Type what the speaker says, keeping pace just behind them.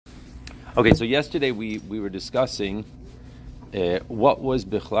Okay, so yesterday we were discussing what was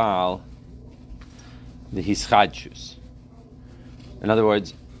Bichlal the Hischadshus. In other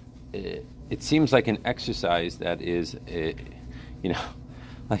words, it seems like an exercise that is,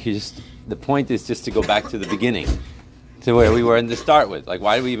 like the point is just to go back to the beginning, to where we were in to start with. Like,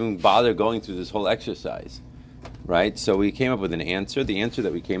 why do we even bother going through this whole exercise, right? So we came up with an answer. The answer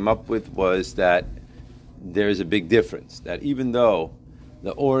that we came up with was that there's a big difference, that even though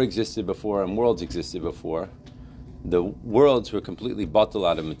the Or existed before and worlds existed before, the worlds were completely bottled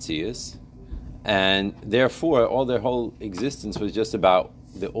out of Metzius, and therefore all their whole existence was just about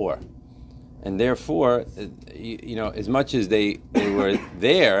the Or. And therefore, as much as they were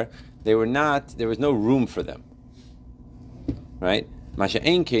there, there was no room for them. Right? Masha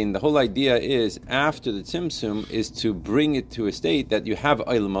Einkein, the whole idea is, after the Tzimtzum, is to bring it to a state that you have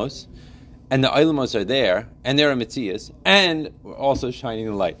Oilamos, and the Oilamos are there, and they're a Metzias, and we're also shining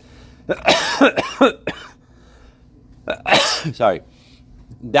the light. Sorry.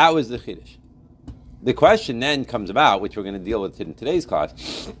 That was the Chiddush. The question then comes about, which we're going to deal with in today's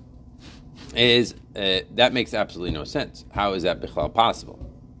class, is that makes absolutely no sense. How is that Bichlal possible?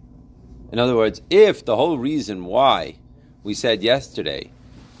 In other words, if the whole reason why we said yesterday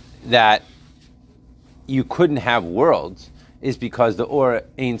that you couldn't have worlds is because the Or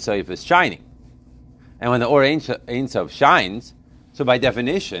Ein Sof is shining. And when the Or Ein Sof shines, so by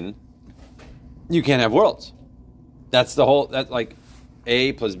definition, you can't have worlds. That's like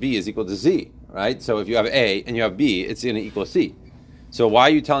A plus B is equal to Z, right? So if you have A and you have B, it's going to equal C. So why are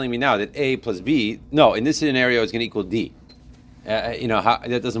you telling me now that A plus B, no, in this scenario it's going to equal D?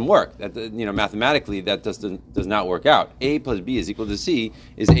 That doesn't work. That mathematically that does not work out. A plus B is equal to C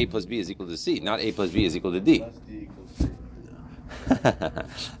is A plus B is equal to C, not A plus B is equal to D. Unless D equals C.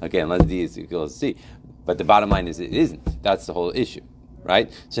 Okay, unless D is equal to C. But the bottom line is it isn't. That's the whole issue,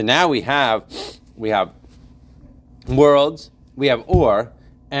 right? So now we have worlds, we have Or,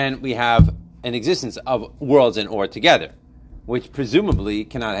 and we have an existence of worlds and Or together, which presumably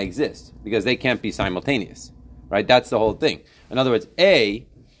cannot exist because they can't be simultaneous, right? That's the whole thing. In other words, A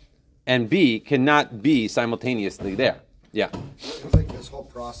and B cannot be simultaneously there. Yeah. It's like this whole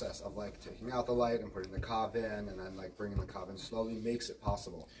process of like taking out the light and putting the Kav in and then like bringing the Kav in slowly makes it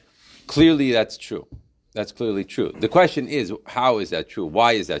possible. Clearly that's true. That's clearly true. The question is, how is that true?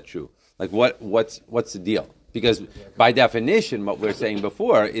 Why is that true? Like what's the deal? Because by definition, what we're saying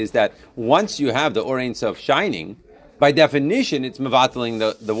before is that once you have the Or Ein Sof shining, by definition, it's mevatling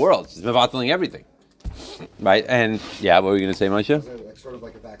the worlds. It's mevatling everything. Right? And, what were you going to say, Moshe? It's sort of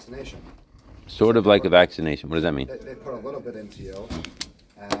like a vaccination. Sort of like a vaccination. What does that mean? They put a little bit into you,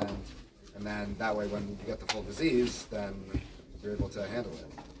 and then that way when you get the full disease, then you're able to handle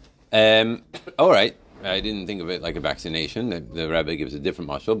it. All right. I didn't think of it like a vaccination. The rabbi gives a different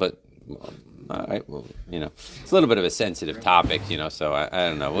mashal, but all right. Well, it's a little bit of a sensitive topic, so I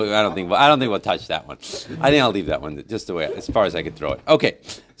don't know. I don't think we'll touch that one. I think I'll leave that one just the way, as far as I could throw it. Okay.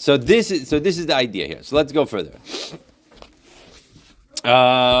 So this is the idea here. So let's go further.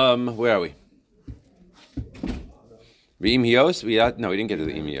 Where are we? V'im hios? No, we didn't get to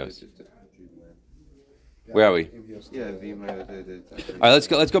the im hios. Where are we? Yeah, all right, let's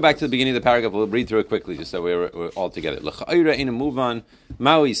go back to the beginning of the paragraph. We'll read through it quickly, just so we're all together. So what's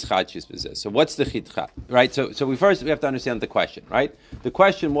the chidcha? Right. So we have to understand the question. Right. The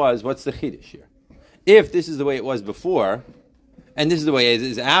question was, what's the chiddush here? If this is the way it was before, and this is the way it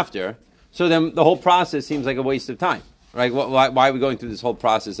is after, so then the whole process seems like a waste of time. Right. Why are we going through this whole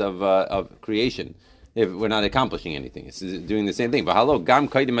process of creation if we're not accomplishing anything? It's doing the same thing. That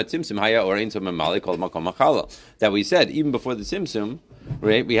we said, even before the Tzimtzum,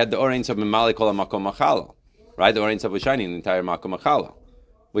 right, we had the Or Ein Sof Memale Kol HaMakom HaChalal. Right? The Or Ein Sof was shining the entire Makom HaChalal.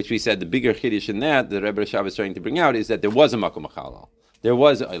 Which we said the bigger Chiddush in that, the Rebbe Rashab is trying to bring out, is that there was a Makom HaChalal. There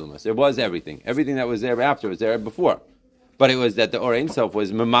was Eilumas. There was everything. Everything that was there after was there before. But it was that the Or Ein Sof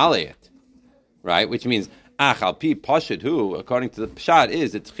was Memale. Right? Which means Achal pi pashut hu, according to the pshat,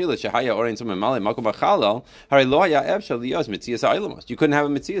 is that tchila shehaya Or Ein Sof memale makom hachalal hari lo haya efshal liyos mitzias ha'ilamos. You couldn't have a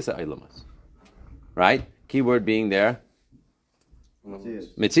mitzias ha'ilamos, right? Keyword being there,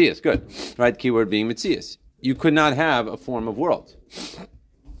 mitzias. Good, right? Keyword being mitzias. You could not have a form of world.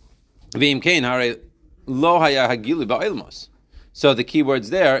 V'im kein hari lo haya hagilu ba'ilamos. So the keywords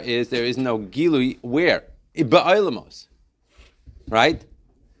there is no gilui where ba'ilamos, right?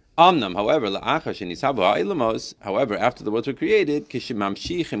 Amnam, however, after the worlds were created,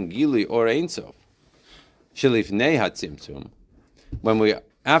 when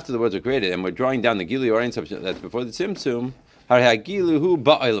after the worlds were created and we're drawing down the Gili or Ein Sof that's before the Tzimtzum,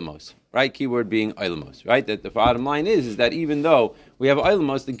 right? Keyword being Oilamos, right? That the bottom line is that even though we have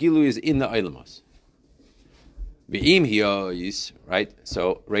Oilamos, the Gilui is in the Oilamos. Be'im hiyos, right?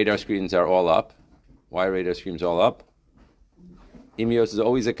 So radar screens are all up. Why are radar screens all up? Imios is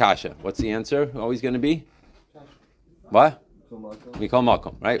always a kasha. What's the answer? Always going to be? What? Mikol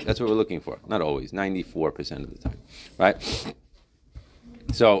makom, right? That's what we're looking for. Not always, 94% of the time, right?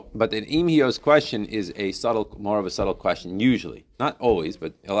 So, but an imhios question is more of a subtle question, usually. Not always,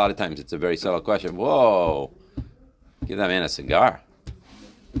 but a lot of times it's a very subtle question. Whoa, give that man a cigar.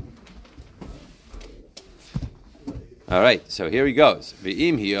 All right, so here he goes.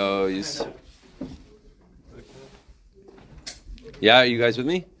 Imhios. Yeah, are you guys with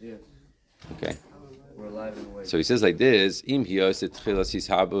me? Yes. Okay. We're live and awake. So he says like this: Imhios et chilas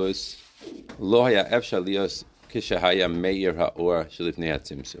hishabus lo haya efshar lios. Okay,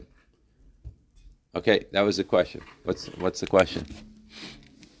 that was the question. What's the question?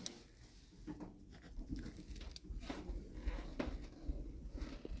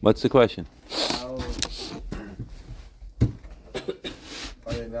 What's the question? How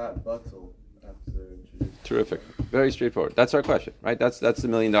are they not buttal after they're introduced? Terrific. Very straightforward. That's our question, right? That's the $1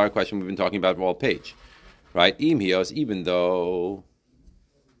 million question we've been talking about all page, right? Imhios, even though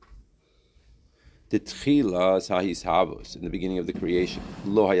the tchilas hahishavos in the beginning of the creation,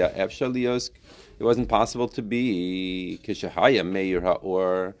 lo haya efshar lios, it wasn't possible to be kishahaya meir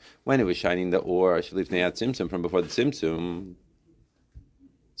haor when it was shining the or shalifnei tzimtzum from before the tzimtzum.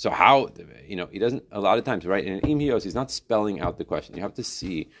 So how, he doesn't, a lot of times, right, in an imhios, he's not spelling out the question. You have to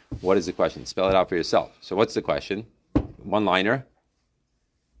see what is the question. Spell it out for yourself. So what's the question? One-liner.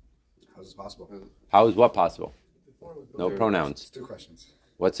 How is this possible? How is what possible? No pronouns. It's two questions.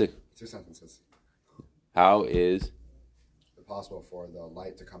 What's it? 2 sentences. How is it possible for the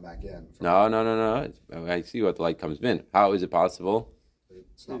light to come back in? No. I see what the light comes in. How is it possible?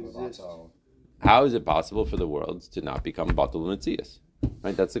 It's not Mavatal. How is it possible for the world to not become Batul Metzias?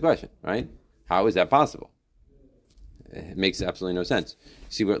 Right, that's the question, right? How is that possible? It makes absolutely no sense.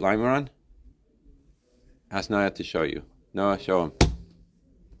 See what line we're on? Ask Noah to show you. Noah, show him.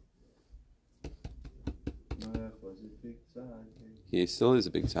 Noah was a big tzaddik. He still is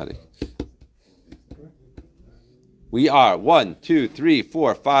a big tzaddik. We are 1, 2, 3,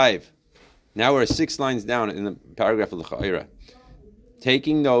 4, 5. Now we're 6 lines down in the paragraph of the L'Cha'ira.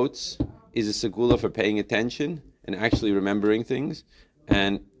 Taking notes is a segula for paying attention and actually remembering things.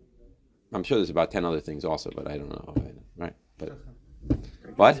 And I'm sure there's about 10 other things also, but I don't know. Right? But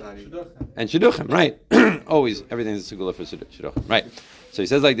what? And shidduchim, right? Always, everything's a segula for shidduchim, right? So he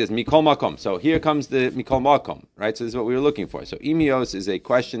says like this, mikol makom. So here comes the mikol makom, right? So this is what we were looking for. So imios is a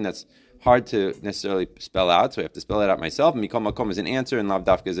question that's hard to necessarily spell out, so I have to spell it out myself. Mikol makom is an answer, and lav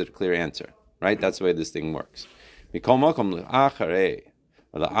dafka is a clear answer, right? That's the way this thing works. Mikol makom le'achare,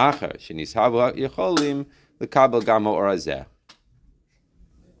 or le'achar, shenishavu yicholim lekabel gam ha'or hazeh.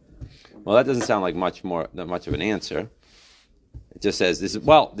 Well, that doesn't sound like much of an answer. It just says, this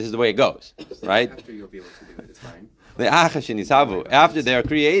is the way it goes, right? After you'll be able to do it, it's fine. After they're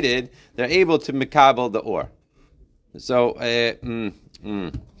created, they're able to mekabel the or. So,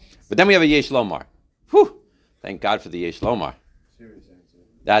 but then we have a yesh lomar. Whew! Thank God for the yesh lomar. Serious answer.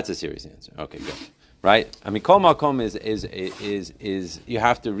 That's a serious answer. Okay, good. Right? I mean, kol makom is you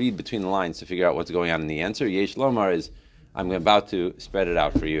have to read between the lines to figure out what's going on in the answer. Yesh lomar is, I'm about to spread it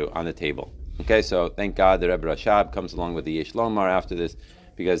out for you on the table. Okay, so thank God the Rebbe Rashab comes along with the yesh lomar after this,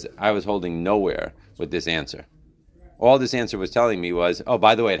 because I was holding nowhere with this answer. All this answer was telling me was, oh,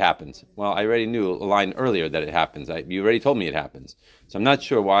 by the way, it happens. Well, I already knew a line earlier that it happens. You already told me it happens. So I'm not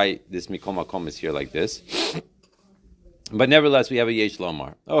sure why this mikol makom is here like this. But nevertheless, we have a yesh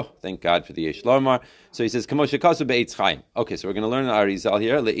lomar. Oh, thank God for the yesh lomar. So he says, Kamo shekasu be'etz chaim. Okay, so we're going to learn the Arizal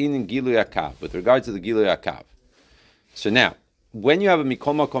here. Le'inin gilu yakav. With regard to the gilu yakav. So now, when you have a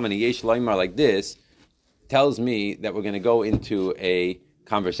mikol makom and a yesh lomar like this, tells me that we're going to go into a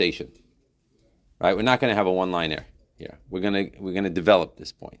conversation. Right? We're not going to have a one-liner here. We're going to develop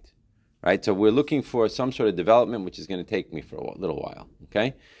this point. Right? So we're looking for some sort of development, which is going to take me for a little while.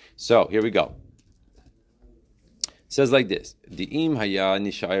 Okay? So here we go. It says like this: Di'im haya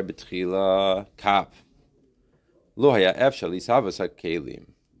nishayar betchila kav lo haya efshar lishavas hakelim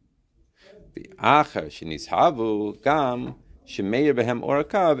v'achar shenishavu gam shemeir behem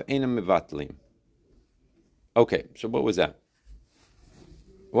orakav einam mevatlim. Okay, so what was that?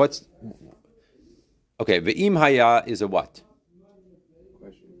 Okay? Ve'im haya is a what?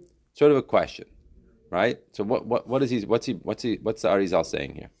 Question. Sort of a question, right? So what is he? What's the Arizal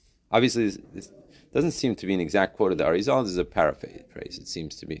saying here? Obviously, this doesn't seem to be an exact quote of the Arizal. This is a paraphrase. It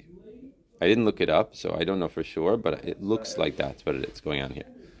seems to be. I didn't look it up, so I don't know for sure, but it looks like that's what it is going on here.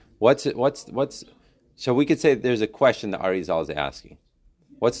 What's? So we could say there's a question that Arizal is asking.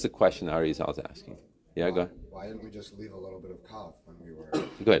 What's the question that Arizal is asking? Yeah, go ahead. Why didn't we just leave a little bit of kaf when we were?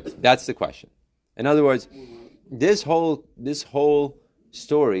 Good. That's the question. In other words, this whole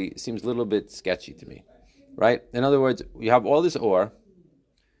story seems a little bit sketchy to me, right? In other words, you have all this ore,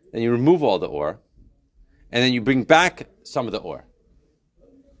 then you remove all the ore, and then you bring back some of the ore.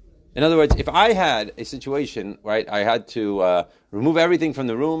 In other words, if I had a situation, right, I had to remove everything from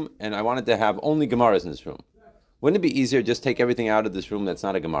the room, and I wanted to have only Gemaras in this room, wouldn't it be easier to just take everything out of this room that's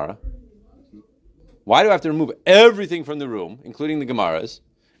not a Gemara? Why do I have to remove everything from the room, including the Gemaras,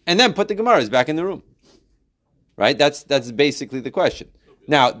 and then put the Gemaras back in the room? Right? That's basically the question.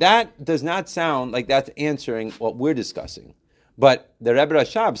 Now, that does not sound like that's answering what we're discussing. But the Rebbe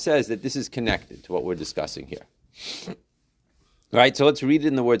Rashab says that this is connected to what we're discussing here. Right? So let's read it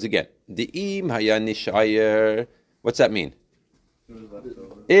in the words again. De'im haya nishayer. What's that mean?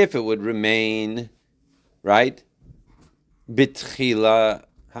 If it would remain, right? Bitchila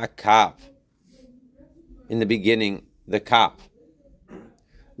hakav. In the beginning, the kav.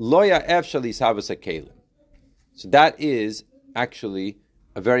 Loya efshali savas hakelim. So that is actually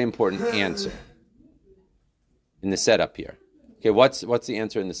a very important answer in the setup here. Okay, what's the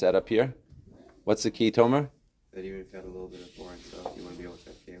answer in the setup here? What's the key, Tomer? That even if you had a little bit of foreign stuff, you wouldn't be able to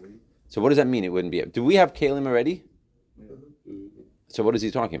have kalim. So what does that mean? It wouldn't be. Do we have kalim already? Mm-hmm. So what is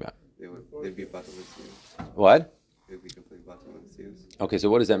he talking about? They'd be batal mitzvahs. What? They'd be completely batal mitzvahs. Okay, so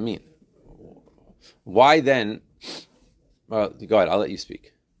what does that mean? Why then? Well, go ahead. I'll let you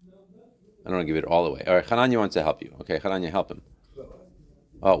speak. I don't want to give it all away. All right, Hananya wants to help you. Okay, Hananya, help him.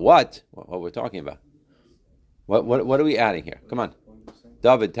 What we're talking about? What are we adding here? Come on,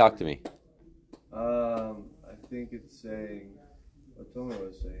 David, talk to me. I think it's saying what Tomer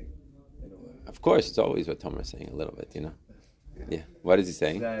was saying. In a way. Of course, it's always what Tomer is saying a little bit, you know. Yeah. What is he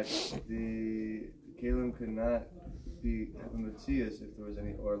saying? That the kalim could not have a mitzias if there was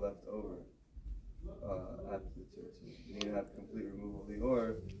any ore left over after the tzimtzum. You need to have complete removal of the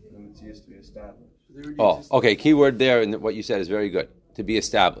ore for the mitzias to be established. Oh, okay. Key word there, and what you said is very good. To be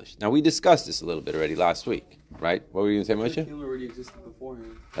established. Now we discussed this a little bit already last week, right? What were you going to say, Moshe? The kalim already existed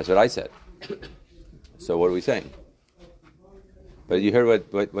beforehand. That's what I said. So what are we saying? But you heard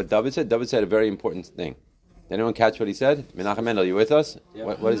what David said? David said a very important thing. Did anyone catch what he said? Menachem Mendel, you with us? Yeah.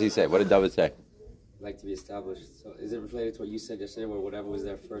 What does he say? What did David say? Like to be established. So is it related to what you said yesterday, where whatever was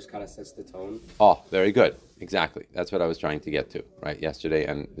there first kind of sets the tone? Oh, very good. Exactly. That's what I was trying to get to, right? Yesterday,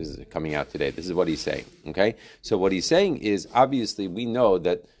 and this is coming out today. This is what he's saying, okay? So what he's saying is, obviously, we know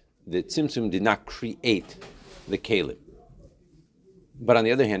that the Tzimtzum did not create the Kalim. But on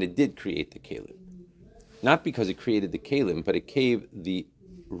the other hand, it did create the Kalim. Not because it created the Kalim, but it gave the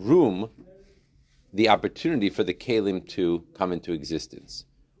room the opportunity for the Kalim to come into existence.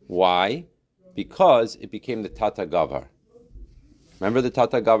 Why? Because it became the Tata Gavar. Remember the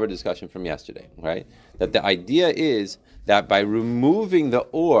Tata Gavar discussion from yesterday, right? That the idea is that by removing the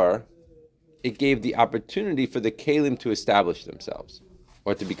ore, it gave the opportunity for the Kalim to establish themselves,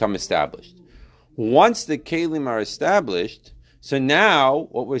 or to become established. Once the Kalim are established, so now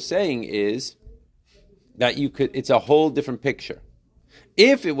what we're saying is that it's a whole different picture.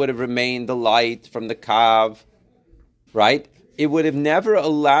 If it would have remained the light from the Kav, right, it would have never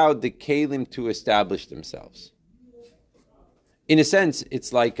allowed the Kalim to establish themselves. In a sense,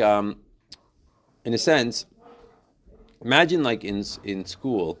 it's like, imagine like in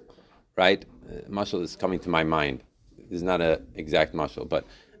school, right, mashal is coming to my mind. This is not an exact mashal, but,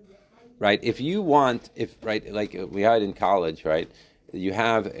 right, like we had in college, right, you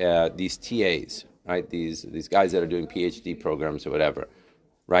have these TAs, right, these guys that are doing PhD programs or whatever,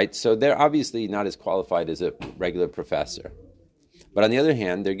 right, so they're obviously not as qualified as a regular professor. But on the other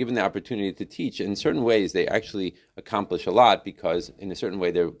hand, they're given the opportunity to teach. In certain ways, they actually accomplish a lot because in a certain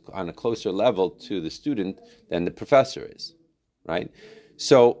way, they're on a closer level to the student than the professor is, right?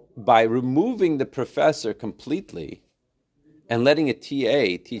 So by removing the professor completely and letting a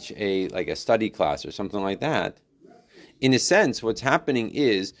TA teach a study class or something like that, in a sense, what's happening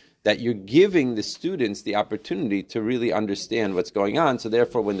is that you're giving the students the opportunity to really understand what's going on. So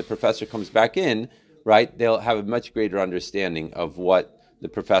therefore, when the professor comes back in, right, they'll have a much greater understanding of what the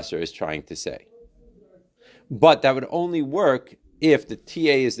professor is trying to say. But that would only work if the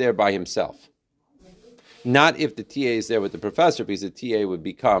TA is there by himself. Not if the TA is there with the professor, because the TA would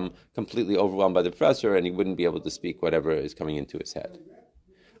become completely overwhelmed by the professor and he wouldn't be able to speak whatever is coming into his head.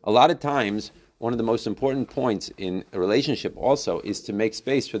 A lot of times, one of the most important points in a relationship also is to make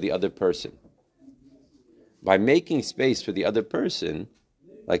space for the other person. By making space for the other person,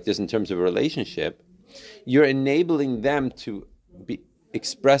 like this in terms of a relationship, you're enabling them to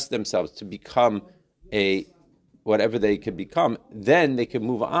express themselves to become whatever they could become, then they could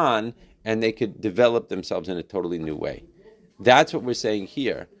move on and they could develop themselves in a totally new way. That's what we're saying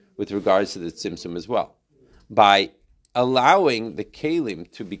here with regards to the Tzimtzum as well. By allowing the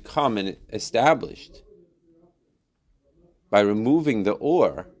Kalim to become established, by removing the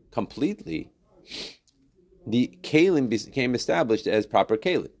Or completely, the Kalim became established as proper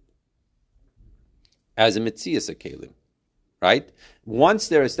Kalim, as a Metzias Kalim, right? Once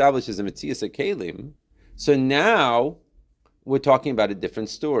they're established as a Metzias Kalim, so now we're talking about a different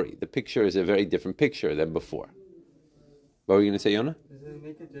story. The picture is a very different picture than before. What were you going to say, Yonah? Does it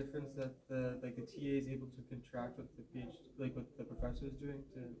make a difference that the TA is able to contract with the PhD, like what the professor is doing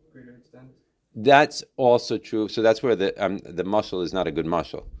to a greater extent? That's also true. So that's where the mashal is not a good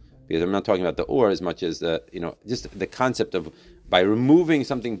mashal, because I'm not talking about the or as much as just the concept of by removing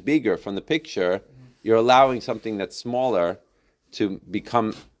something bigger from the picture, you're allowing something that's smaller to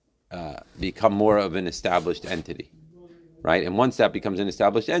become more of an established entity, right? And once that becomes an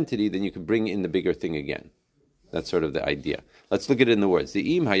established entity, then you can bring in the bigger thing again. That's sort of the idea. Let's look at it in the words.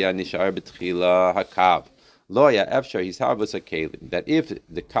 The im haya nishar b'tchila hakav lo ya efshar hishavus hakelim. That if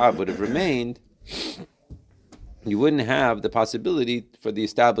the kav would have remained, you wouldn't have the possibility for the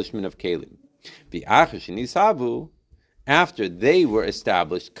establishment of kelim. V'achar shenisavu, after they were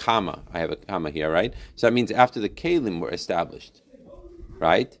established, comma. I have a comma here, right? So that means after the kelim were established,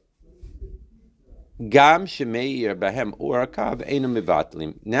 right? Gam shemeir bahem or kav einu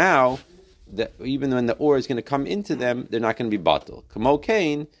mivatlim. Now, even when the or is going to come into them, they're not going to be batal. Kamo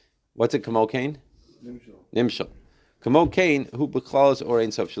kain, what's a kamo kain? Nimshal. Kamo kain hu b'klalos or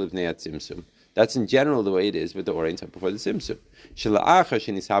ein sof shalivnei atzimsum. That's in general the way it is with the or ein sof before the tzimsum. Shela'achar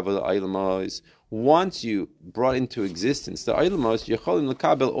shenishavu la'ilamos. Once you brought into existence the ilamos, yecholim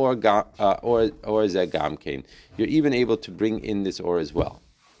lekabel or zegam kain. You're even able to bring in this or as well.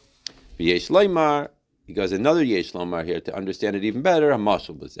 V'yesh loymar. He goes another Yesh Lomar here to understand it even better. A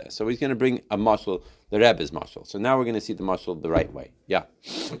mashal was there, so he's going to bring a mashal, the Rebbe's mashal. So now we're going to see the mashal the right way. Yeah. I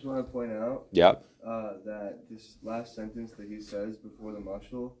just want to point out. Yeah. That this last sentence that he says before the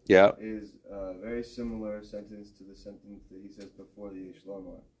mashal. Yeah. Is a very similar sentence to the sentence that he says before the Yesh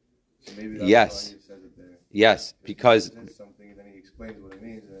Lomar. So maybe that's why he says it there. Yes, because he says something and then he explains what it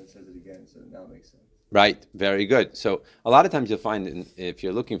means and then says it again, so it now makes sense. Right. Very good. So a lot of times you'll find, if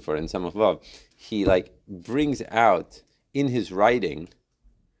you're looking for it in some of Vav, he brings out in his writing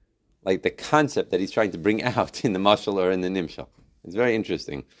the concept that he's trying to bring out in the mashal or in the nimshal. It's very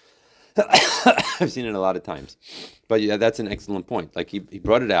interesting. I've seen it a lot of times. But yeah, that's an excellent point. He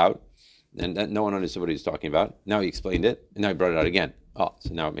brought it out, and no one understood what he was talking about. Now he explained it, and now he brought it out again. Oh,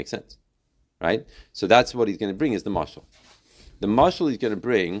 so now it makes sense. Right? So that's what he's going to bring is the mashal. The mashal he's going to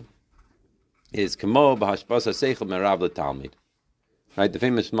bring is kamo b'hashbasa seichel merav l'talmid. Right? The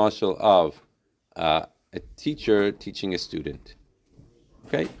famous mashal of a teacher teaching a student.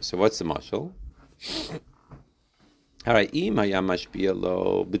 Okay, so what's the mashal? All right, im haya mashpia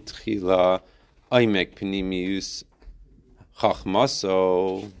lo b'tchila oimek pnimius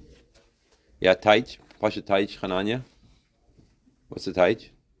chachmaso. Yeah, taich, pasha taich, Chananya. What's the taich?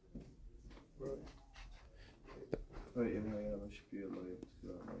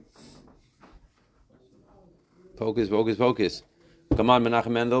 Focus. Come on, Menachem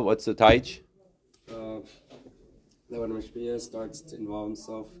Mendel, what's the taich? That when Mashpia starts to involve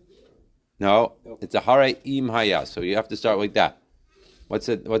himself. No, it's a hare im haya, so you have to start like that. What's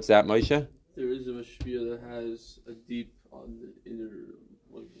that, Moshe? There is a Mashpia that has a deep inner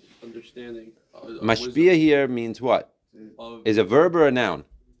understanding. Mashpia here means what? Is a verb or a noun?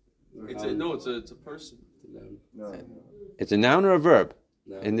 It's a person. No. It's a noun or a verb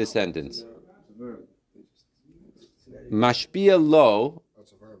in this sentence? It's a verb. Mashpia lo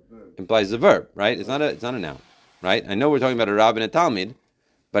implies a verb, right? It's not a noun, right? I know we're talking about a Rav and a Talmid,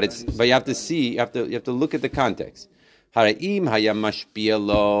 but you have to see, you have to look at the context. Haraim haya mashpia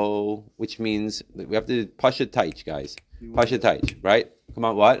lo, which means we have to pasha taich, guys. Pasha taich, right? Come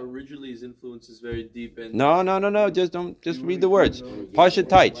on, what? Originally, his influence is very deep. And No. Just read the words. Pasha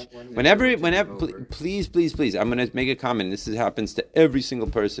taich. Whenever, please. I'm going to make a comment. This happens to every single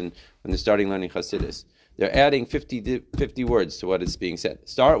person when they're starting learning Chassidus. They're adding 50 words to what is being said.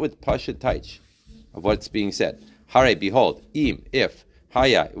 Start with pasha taich of what's being said. Hare, behold, im, if,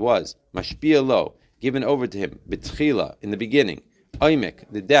 haya, it was, mashpia lo, given over to him, betchila, in the beginning, oimek,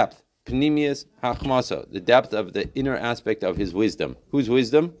 the depth, pnimius hachmaso, the depth of the inner aspect of his wisdom. Whose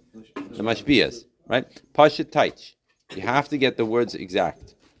wisdom? The mashpias, right? Pasha taich. You have to get the words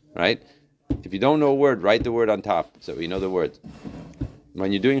exact, right? If you don't know a word, write the word on top so you know the word.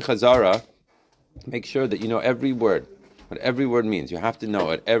 When you're doing chazara, make sure that you know every word. what every word means. You have to know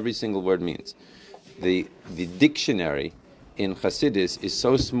what every single word means. The dictionary in Chassidus is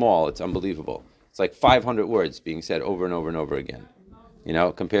so small, it's unbelievable. It's like 500 words being said over and over and over again,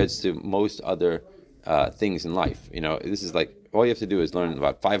 compared to most other things in life. This is like, all you have to do is learn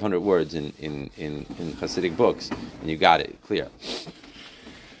about 500 words in Hasidic books, and you got it, clear.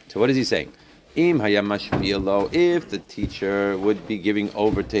 So what is he saying? Im hayam mashpilo, if the teacher would be giving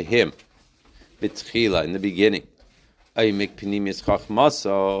over to him, b'tchila, in the beginning, ay mikpinimis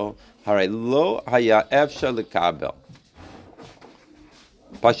chachmaso, haray lo haya efsha lekabel.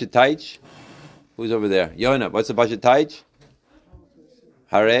 Pashitaich? Who's over there? Yona, what's the Pashitaich?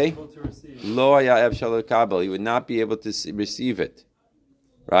 Hare? Lo haya efsha lekabel. He would not be able to receive it.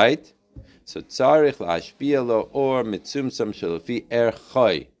 Right? So tzarich la'ashpia lo or mitzumsam shelafi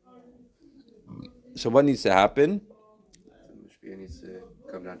erchoy. So what needs to happen? The Mashpia needs to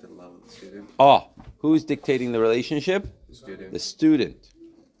come down to the level of the student. Who's dictating the relationship? The student. The student.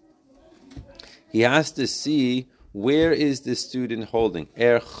 He has to see, where is the student holding?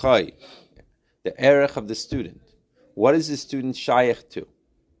 Erchai. The erech of the student. What is the student shaykh to?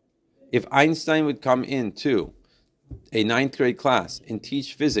 If Einstein would come into a 9th grade class and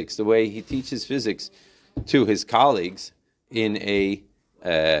teach physics the way he teaches physics to his colleagues in a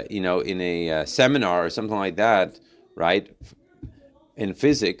seminar or something like that, right? In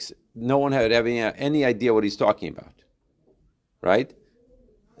physics, no one would have any idea what he's talking about, right?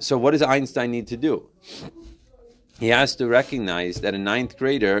 So what does Einstein need to do? He has to recognize that a 9th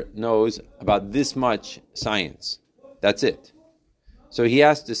grader knows about this much science. That's it. So he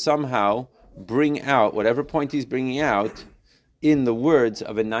has to somehow bring out whatever point he's bringing out in the words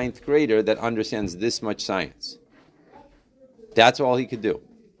of a 9th grader that understands this much science. That's all he could do.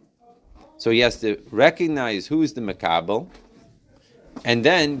 So he has to recognize who's the Makabel, and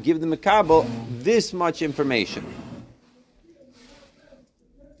then give the Makabel this much information.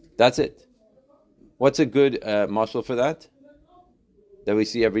 That's it. What's a good mashal for that we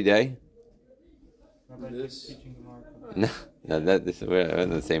see every day? This. No, we're on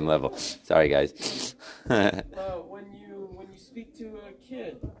the same level. Sorry, guys. When you speak to a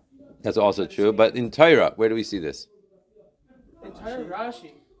kid. That's also true. But in Torah, where do we see this? Entire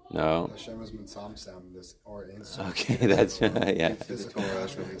Rashi. No. Hashem has been samsam this or in Okay, that's yeah. physical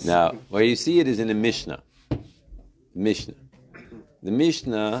Rashi. Now, where you see it is in the Mishnah. The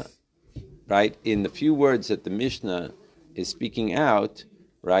Mishnah, right, in the few words that the Mishnah is speaking out,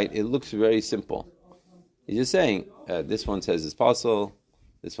 right, it looks very simple. He's just saying, this one says it's possible,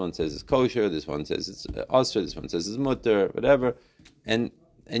 this one says it's kosher, this one says it's asr, this one says it's mutter, whatever, and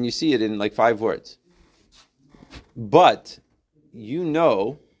you see it in like 5 words. But you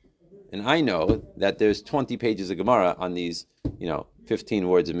know, and I know, that there's 20 pages of Gemara on these, 15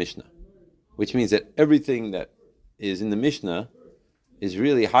 words of Mishnah, which means that everything that is in the Mishnah is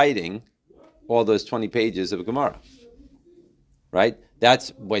really hiding all those 20 pages of Gemara, right?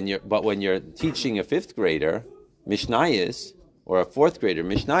 That's when you're teaching a 5th grader Mishnayos or a 4th grader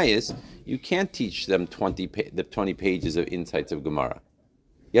Mishnayos, you can't teach them the 20 pages of insights of Gemara.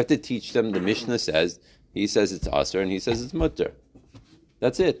 You have to teach them the Mishnah says, he says it's asr and he says it's mutter.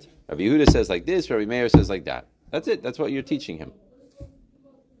 That's it. Rabbi Yehuda says like this, Rabbi Meir says like that. That's it. That's what you're teaching him.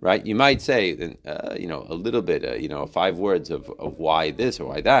 Right? You might say, a little bit, 5 words of why this or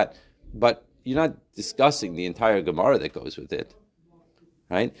why that, but you're not discussing the entire Gemara that goes with it.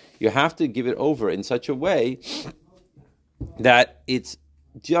 Right? You have to give it over in such a way that it's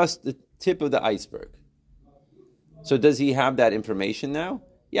just the tip of the iceberg. So does he have that information now?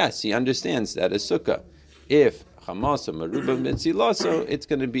 Yes, he understands that as sukkah. If Hamasa Maruba Mitzilaso, it's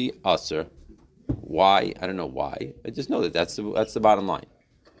going to be Aser. Why? I don't know why. I just know that's the bottom line.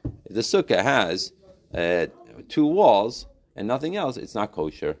 If the sukkah has 2 walls and nothing else, it's not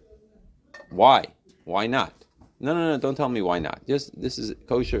kosher. Why? Why not? No, don't tell me why not. Just, this is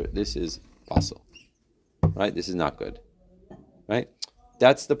kosher, this is pasul. Right? This is not good. Right?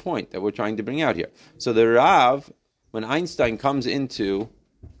 That's the point that we're trying to bring out here. So the Rav, when Einstein comes into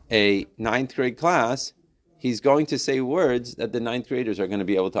a 9th grade class, he's going to say words that the 9th graders are going to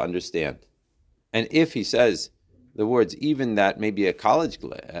be able to understand. And if he says the words even that maybe a college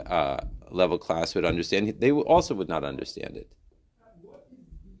level class would understand, they also would not understand it.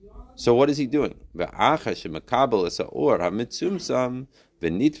 So what is he doing? So after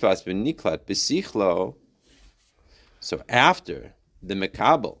the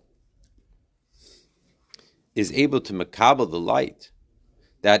Mekabel is able to Mekabel the light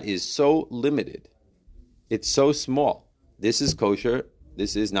that is so limited, it's so small. This is kosher,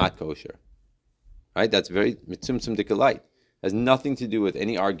 this is not kosher. Right? That's very mitzumtzum dika light. Has nothing to do with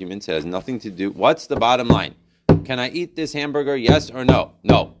any arguments. It has nothing to do. What's the bottom line? Can I eat this hamburger? Yes or no?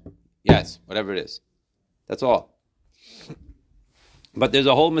 No. Yes. Whatever it is. That's all. But there's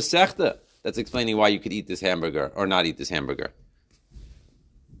a whole Masechta that's explaining why you could eat this hamburger or not eat this hamburger.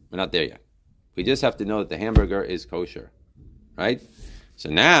 We're not there yet. We just have to know that the hamburger is kosher. Right? So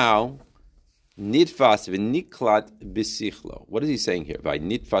now, nitfas v'niklat b'sichlo. What is he saying here? By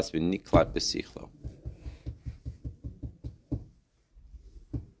nitfas v'niklat b'sichlo.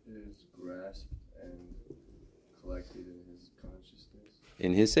 Is grasped and collected in his consciousness.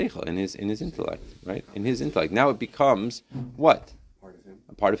 In his seichel, in his intellect, right? In his intellect. Now it becomes what? Part of him.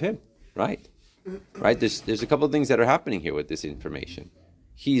 A part of him, right? Right? There's a couple of things that are happening here with this information.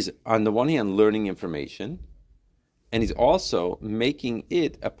 He's on the one hand learning information, and he's also making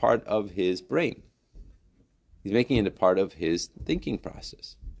it a part of his brain. He's making it a part of his thinking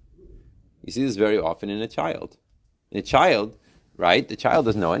process. You see this very often in a child. In a child, right, the child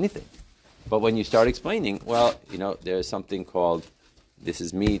doesn't know anything. But when you start explaining, well, there's something called this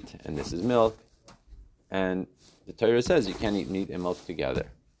is meat and this is milk, and the Torah says you can't eat meat and milk together.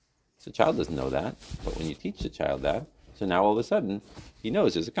 So the child doesn't know that, but when you teach the child that, so now all of a sudden, he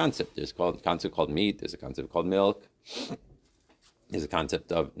knows there's a concept. There's a concept called meat, there's a concept called milk, there's a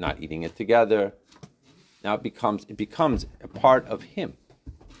concept of not eating it together. Now it becomes a part of him.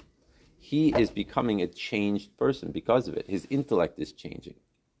 He is becoming a changed person because of it. His intellect is changing.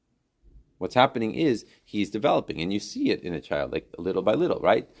 What's happening is he's developing, and you see it in a child, like little by little,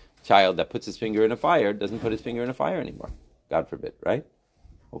 right? Child that puts his finger in a fire doesn't put his finger in a fire anymore. God forbid, right?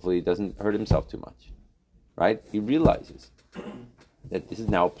 Hopefully he doesn't hurt himself too much, right? He realizes that this is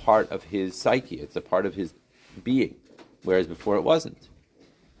now part of his psyche. It's a part of his being, whereas before it wasn't.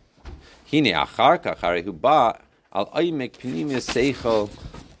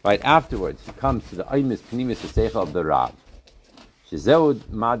 Right afterwards, he comes to the Aimis Pnimis Seichel of the Rav.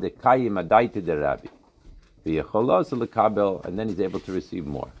 And then he's able to receive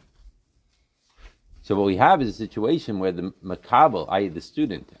more. So what we have is a situation where the Makabel, i.e. the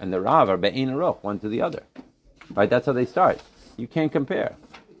student, and the Rav are Be'ein Aroch, one to the other. Right? That's how they start. You can't compare.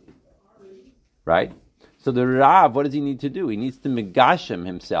 Right? So the Rav, what does he need to do? He needs to Megashem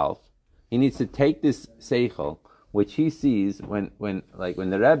himself. He needs to take this Seichel, which he sees when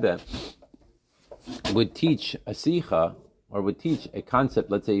the Rebbe would teach a Sicha, or would teach a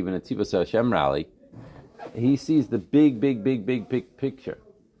concept, let's say even a Tzivos Hashem rally, he sees the big picture.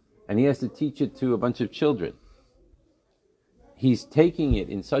 And he has to teach it to a bunch of children. He's taking it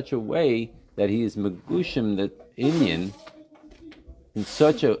in such a way that he is Megushim, the Indian, in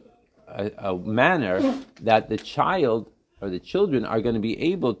such a manner that the child or the children are going to be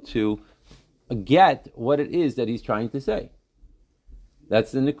able to get what it is that he's trying to say.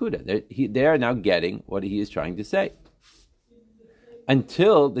 That's the Nakuda. They are now getting what he is trying to say.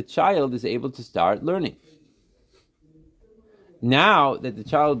 Until the child is able to start learning. Now that the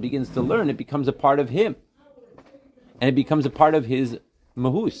child begins to learn, it becomes a part of him. And it becomes a part of his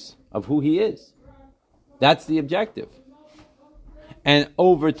mahus, of who he is. That's the objective. And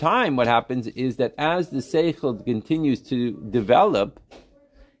over time, what happens is that as the Seichel continues to develop,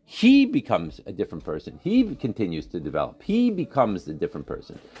 he becomes a different person. He continues to develop. He becomes a different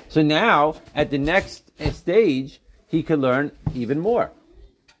person. So now, at the next stage, he can learn even more.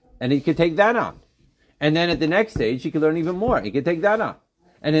 And he can take that on. And then at the next stage, he can learn even more. He can take that on.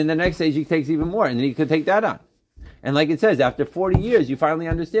 And in the next stage, he takes even more. And then he can take that on. And like it says, after 40 years, you finally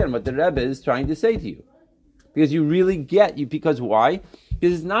understand what the Rebbe is trying to say to you. Because you really get you. Because why?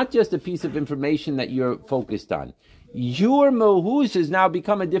 Because it's not just a piece of information that you're focused on. Your mohus has now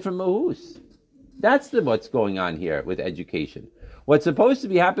become a different mohus. That's what's going on here with education. What's supposed to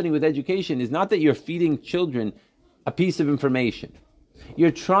be happening with education is not that you're feeding children a piece of information.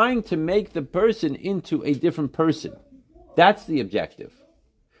 You're trying to make the person into a different person. That's the objective.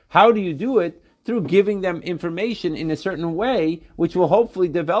 How do you do it? Through giving them information in a certain way, which will hopefully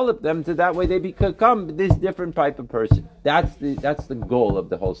develop them to that way they become this different type of person. That's the goal of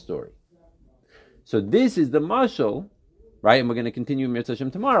the whole story. So this is the mashal, right? And we're going to continue in Mirza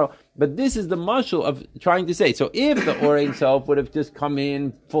Hashem tomorrow. But this is the mashal of trying to say. So if the Or Ein Sof would have just come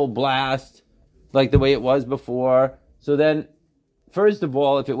in full blast, like the way it was before, so then, first of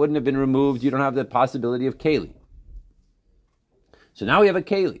all, if it wouldn't have been removed, you don't have the possibility of Keli. So now we have a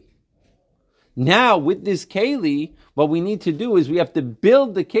Keli. Now, with this Keli, what we need to do is we have to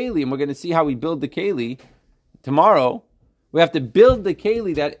build the Keli, and we're going to see how we build the Keli tomorrow. We have to build the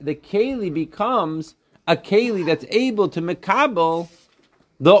Keli, that the Keli becomes a Keli that's able to mekabel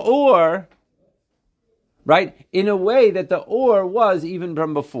the Or, right, in a way that the Or was even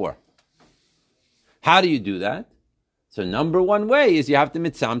from before. How do you do that? So number one way is you have to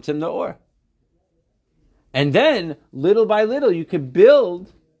mitzamtzem the Or. And then, little by little, you could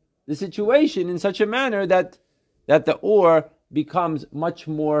build the situation in such a manner that the or becomes much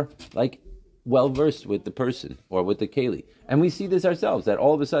more like well-versed with the person or with the keli. And we see this ourselves, that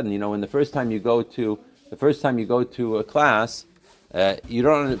all of a sudden, when the first time you go to a class, you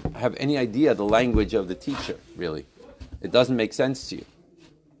don't have any idea the language of the teacher, really. It doesn't make sense to you.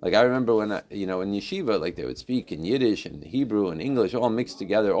 Like I remember when in yeshiva, like they would speak in Yiddish and Hebrew and English all mixed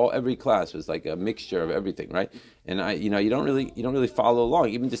together. Every class was like a mixture of everything, right? And you don't really follow along,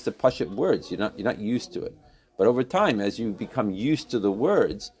 even just the pashut words. You're not used to it. But over time, as you become used to the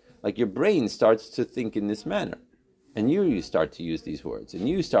words, like your brain starts to think in this manner, and you start to use these words, and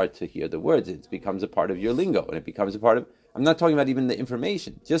you start to hear the words. It becomes a part of your lingo, and it becomes a part of. I'm not talking about even the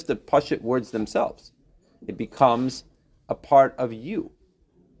information, just the pashut words themselves. It becomes a part of you.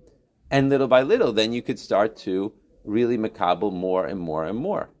 And little by little, then you could start to really makabel more and more and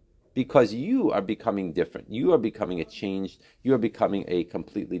more. Because you are becoming different. You are becoming you are becoming a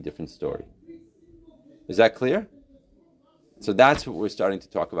completely different story. Is that clear? So that's what we're starting to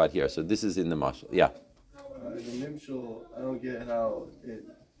talk about here. So this is in the mashal. Yeah? In the Nimshal, I don't get how it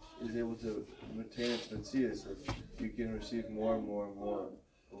is able to retain its Metzias. If you can receive more and more and more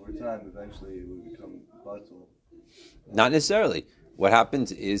over time, eventually it will become batal. Not necessarily. What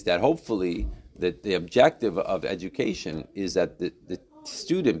happens is that hopefully the objective of education is that the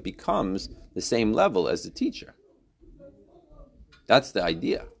student becomes the same level as the teacher. That's the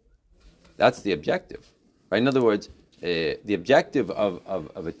idea. That's the objective. Right? In other words, the objective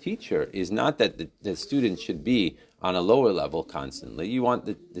of a teacher is not that the student should be on a lower level constantly. You want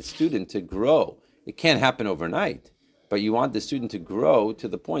the student to grow. It can't happen overnight, but you want the student to grow to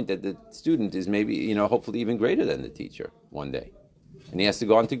the point that the student is maybe, hopefully even greater than the teacher one day. And he has to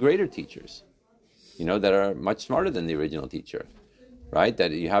go on to greater teachers, that are much smarter than the original teacher, right?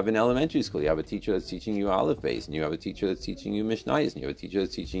 That you have in elementary school, you have a teacher that's teaching you Aleph Beis, and you have a teacher that's teaching you Mishnayos, and you have a teacher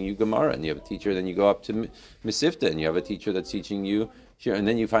that's teaching you Gemara, and you have a teacher, then you go up to Mesivta, and you have a teacher that's teaching you, and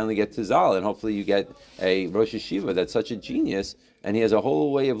then you finally get to Zal, and hopefully you get a Rosh Hashiva that's such a genius, and he has a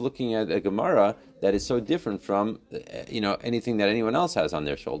whole way of looking at a Gemara that is so different from, anything that anyone else has on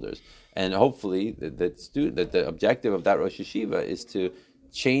their shoulders. And hopefully the objective of that Rosh Hashiva is to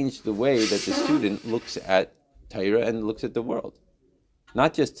change the way that the student looks at Torah and looks at the world.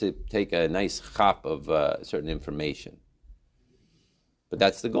 Not just to take a nice chap of certain information. But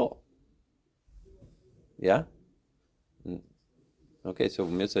that's the goal. Yeah? Okay, so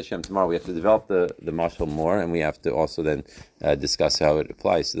Mitzvah Hashem, tomorrow we have to develop the mashal more, and we have to also then discuss how it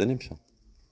applies to the Nimshal.